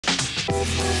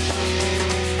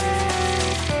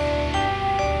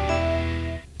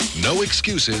No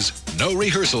excuses, no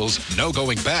rehearsals, no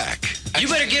going back. You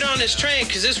better get on this train,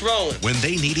 because it's rolling. When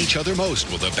they need each other most,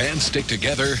 will the band stick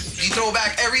together? You throw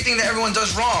back everything that everyone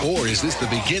does wrong. Or is this the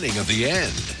beginning of the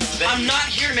end? I'm not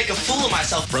here to make a fool of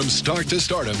myself. From start to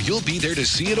stardom, you'll be there to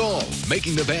see it all.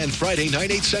 Making the Band Friday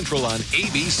night, 8 Central on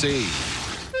ABC.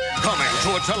 Coming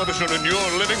to a television in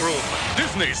your living room,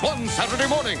 Disney's One Saturday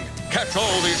Morning. Catch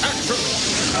all the action,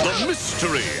 the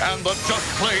mystery, and the just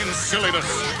plain silliness.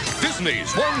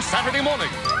 Disney's One Saturday Morning,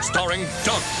 starring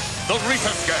Doug, the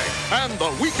Recess Gang, and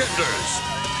the Weekenders.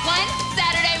 One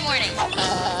Saturday morning.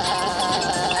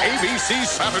 ABC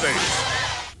Saturdays.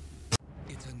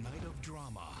 It's a night of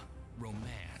drama,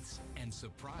 romance, and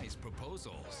surprise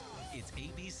proposals. It's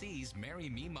ABC's Marry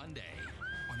Me Monday.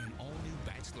 On an all-new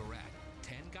Bachelorette,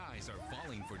 10 guys are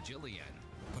falling for Jillian,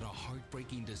 but a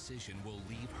heartbreaking decision will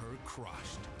leave her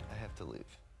crushed. I have to leave.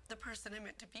 The person I'm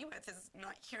meant to be with is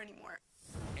not here anymore.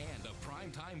 And a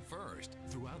primetime first.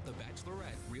 Throughout The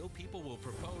Bachelorette, real people will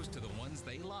propose to the ones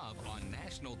they love on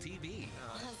national TV.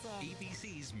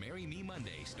 ABC's Marry Me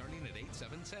Monday, starting at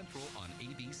 8/7 Central on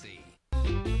ABC.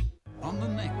 On the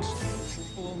next,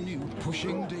 all new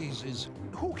Pushing Daisies.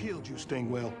 Who killed you,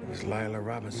 Stingwell? It's Lila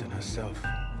Robinson herself.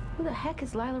 Who the heck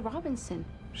is Lila Robinson?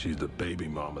 She's the baby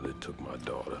mama that took my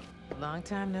daughter. Long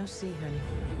time no see, honey.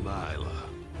 Lila.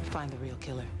 Find the real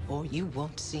killer, or you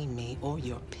won't see me or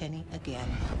your penny again.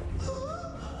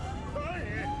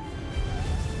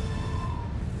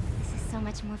 This is so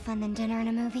much more fun than dinner and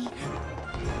a movie.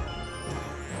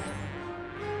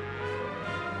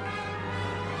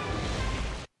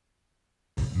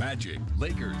 Magic,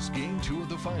 Lakers, Game 2 of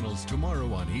the Finals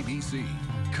tomorrow on ABC.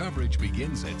 Coverage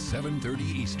begins at 7:30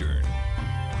 Eastern.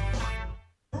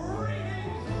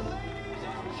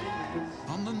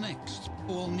 On the next,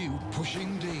 all new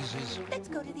Pushing Daisies. Let's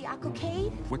go to the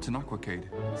aquacade. What's an aquacade?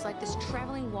 It's like this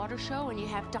traveling water show, and you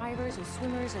have divers and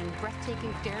swimmers and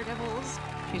breathtaking daredevils.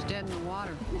 She's dead in the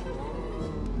water.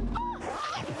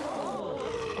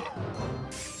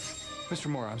 Mr.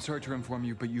 Moore, I'm sorry to inform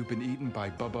you, but you've been eaten by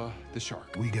Bubba the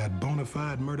shark. We got bona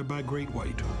fide murder by great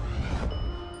white.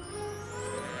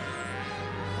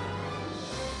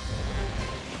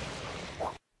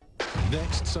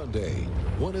 Next Sunday,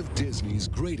 one of Disney's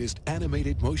greatest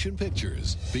animated motion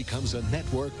pictures becomes a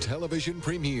network television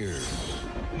premiere.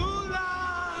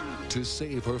 Mulan! To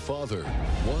save her father,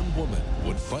 one woman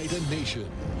would fight a nation.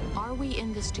 Are we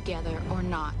in this together or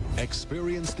not?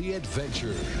 Experience the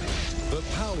adventure, the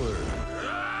power,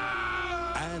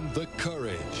 and the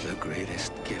courage. The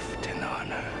greatest gift and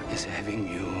honor is having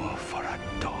you for a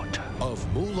daughter. Of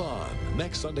Mulan,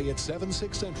 next Sunday at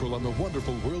 7/6 Central on The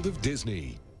Wonderful World of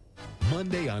Disney.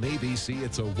 Monday on ABC,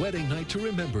 it's a wedding night to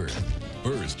remember.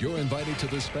 First, you're invited to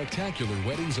the spectacular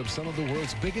weddings of some of the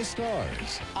world's biggest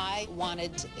stars. I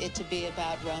wanted it to be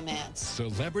about romance.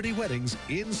 Celebrity weddings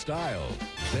in style.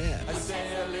 Then,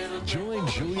 join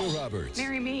Julia Roberts.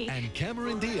 Marry me. And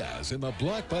Cameron Diaz in the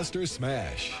blockbuster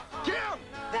Smash.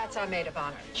 That's our maid of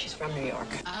honor. She's from New York.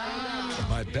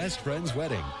 My Best Friend's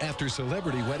Wedding. After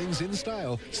celebrity weddings in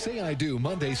style, Say I Do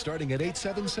Monday starting at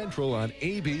 8/7 Central on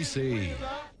ABC.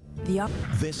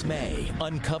 This May,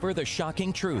 uncover the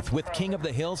shocking truth with King of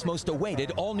the Hill's most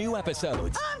awaited all-new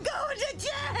episodes. I'm going to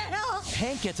jail!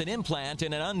 Hank gets an implant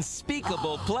in an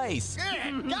unspeakable place.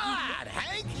 Good God,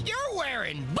 Hank, you're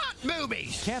wearing butt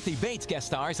boobies! Kathy Bates guest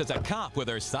stars as a cop with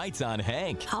her sights on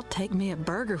Hank. I'll take me a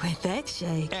burger with that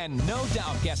shake. And No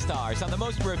Doubt guest stars on the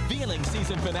most revealing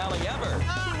season finale ever.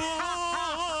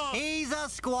 He's a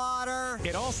squatter.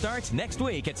 It all starts next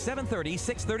week at 7:30,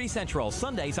 6:30 Central,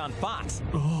 Sundays on Fox.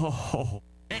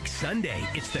 Next Sunday,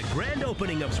 it's the grand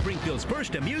opening of Springfield's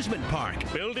first amusement park.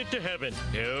 Build it to heaven.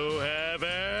 To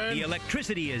heaven. The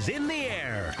electricity is in the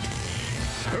air.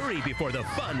 Hurry before the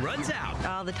fun runs out.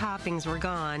 All the toppings were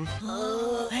gone.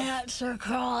 Oh, ants are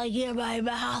crawling in my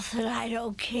mouth and I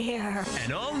don't care.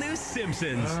 An all-new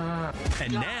Simpsons.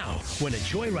 And now, when a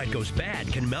joyride goes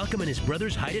bad, can Malcolm and his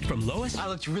brothers hide it from Lois? I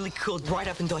looked really cool right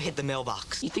up until I hit the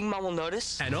mailbox. You think Mom will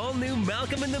notice? An all-new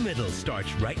Malcolm in the Middle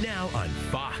starts right now on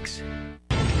Fox.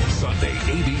 Sunday,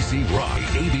 ABC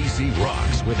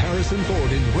Rocks with Harrison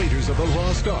Ford in Raiders of the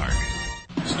Lost Ark.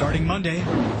 Starting Monday,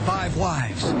 5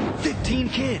 wives, 15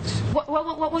 kids.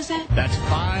 What was that? That's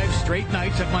 5 straight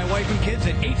nights of my wife and kids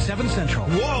at 8/7 Central.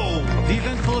 Whoa! The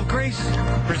event full of grace,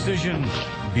 precision,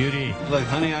 beauty. Like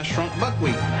Honey, I Shrunk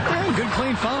Buckwheat. And good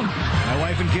clean fun. My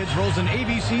wife and kids rolls in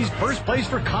ABC's first place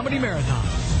for comedy marathon.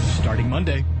 Starting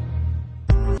Monday.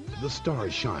 the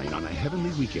stars shine on a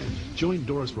heavenly weekend. Join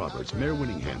Doris Roberts, Mayor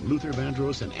Winningham, Luther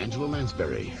Vandross, and Angela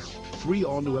Lansbury. 3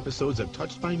 all-new episodes of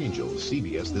Touched by an Angel,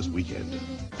 CBS this weekend.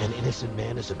 An innocent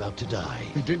man is about to die.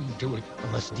 He didn't do it.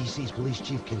 Unless DC's police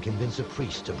chief can convince a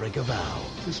priest to break a vow.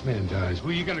 This man dies. Who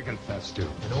are you going to confess to?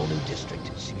 An all-new district,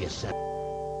 CBS 7.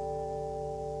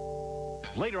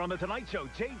 Later on The Tonight Show,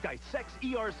 Jay dissects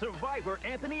ER survivor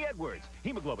Anthony Edwards.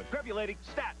 Hemoglobin, crevulating,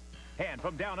 stat. And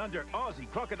from down under, Aussie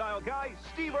crocodile guy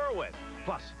Steve Irwin.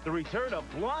 Plus, the return of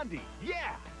Blondie.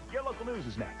 Yeah! Your local news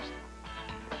is next.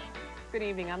 Good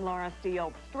evening, I'm Laura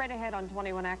Steele. Straight ahead on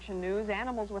 21 Action News,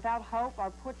 animals without hope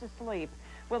are put to sleep.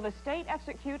 Will the state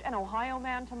execute an Ohio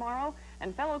man tomorrow?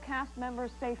 And fellow cast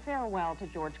members say farewell to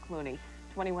George Clooney.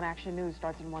 21 Action News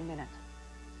starts in 1 minute.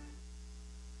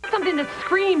 Something that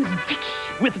screams Vicky.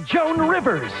 With Joan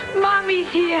Rivers. Mommy's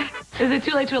here. Is it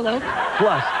too late to elope?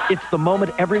 Plus, it's the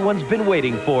moment everyone's been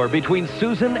waiting for between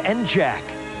Susan and Jack.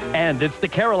 And it's the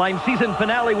Caroline season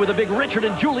finale with a big Richard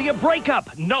and Julia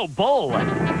breakup. No bull.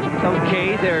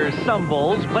 Okay, there's some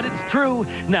bulls, but it's true.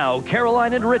 Now,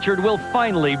 Caroline and Richard will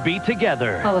finally be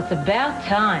together. Oh, it's about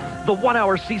time. The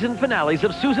 1-hour season finales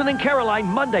of Susan and Caroline,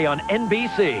 Monday on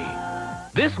NBC.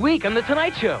 This week on The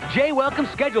Tonight Show, Jay welcomes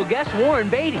scheduled guests Warren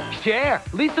Beatty, Cher,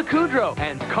 Lisa Kudrow,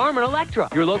 and Carmen Electra.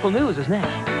 Your local news is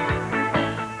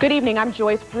next. Good evening, I'm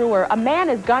Joyce Brewer. A man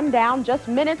is gunned down just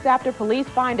minutes after police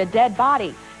find a dead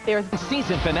body. There's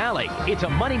season finale. It's a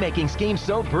money-making scheme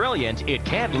so brilliant, it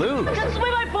can't lose. That's the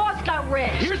way my boss got rich.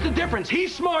 Here's the difference.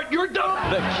 He's smart, you're dumb.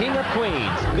 The King of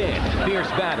Queens. Then, fierce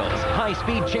battles,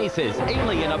 high-speed chases,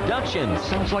 alien abductions.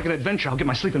 Sounds like an adventure. I'll get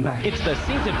my sleeping bag. It's the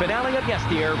season finale of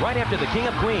Yesteryear, right after The King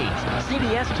of Queens.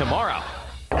 CBS tomorrow.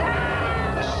 The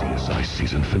CSI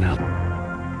season finale.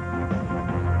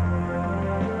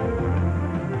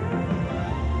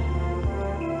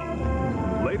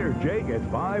 Later, Jay gets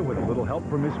by with a little help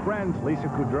from his friends, Lisa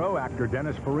Kudrow, actor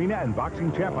Dennis Farina, and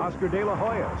boxing champ Oscar De La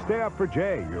Hoya. Stay up for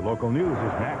Jay. Your local news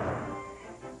is next.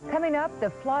 Coming up, the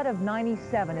flood of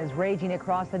 97 is raging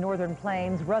across the northern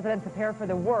plains. Residents prepare for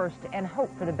the worst and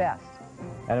hope for the best.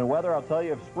 And in weather, I'll tell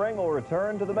you if spring will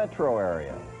return to the metro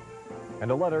area.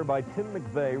 And a letter by Tim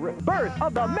McVeigh written. Birth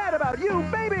of the Mad About You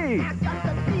baby! I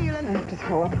have to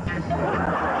throw up.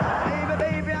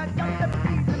 Baby, I got the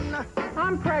feeling.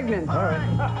 I'm pregnant. All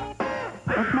right.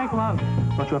 Let's make love.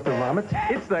 Don't you have to vomit?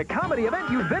 It's the comedy event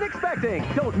you've been expecting.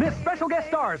 Don't miss special guest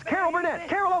stars Carol Burnett,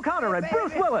 Carol O'Connor, and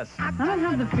Bruce Willis. I don't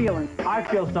have the feeling. I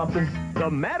feel something. The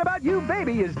Mad About You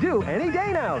baby is due any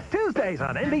day now. Tuesdays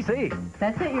on NBC.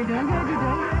 That's it. You're doing good. You're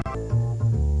doing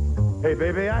good. Hey,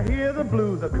 baby, I hear the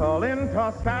blues are calling.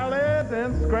 Tossed salads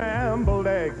and scrambled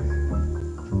eggs.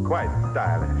 Quite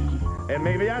stylish. And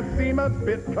maybe I seem a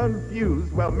bit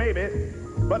confused. Well, maybe.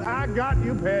 But I got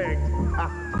you pegged.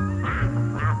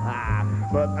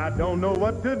 But I don't know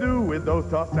what to do with those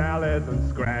tossed salads and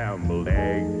scrambled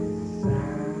eggs.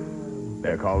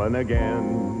 They're calling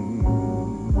again.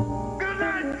 Good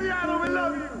night, Seattle. We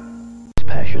love you. He's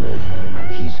passionate.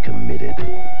 He's committed.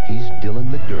 He's Dylan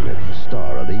McDermott,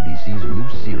 star of ABC's new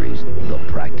series, The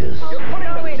Practice. You're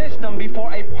putting the system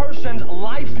before a person's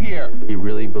life here. He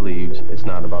really believes it's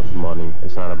not about the money.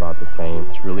 It's not about the fame.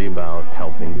 It's really about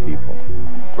helping people.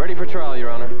 Ready for trial, Your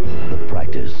Honor. The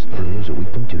Practice premieres a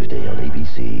week from Tuesday on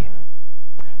ABC.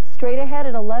 Straight ahead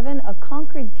at 11, a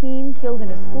Concord teen killed in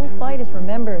a school fight is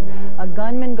remembered. A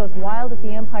gunman goes wild at the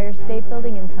Empire State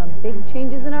Building, and some big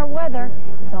changes in our weather.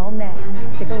 It's all next.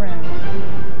 Stick around.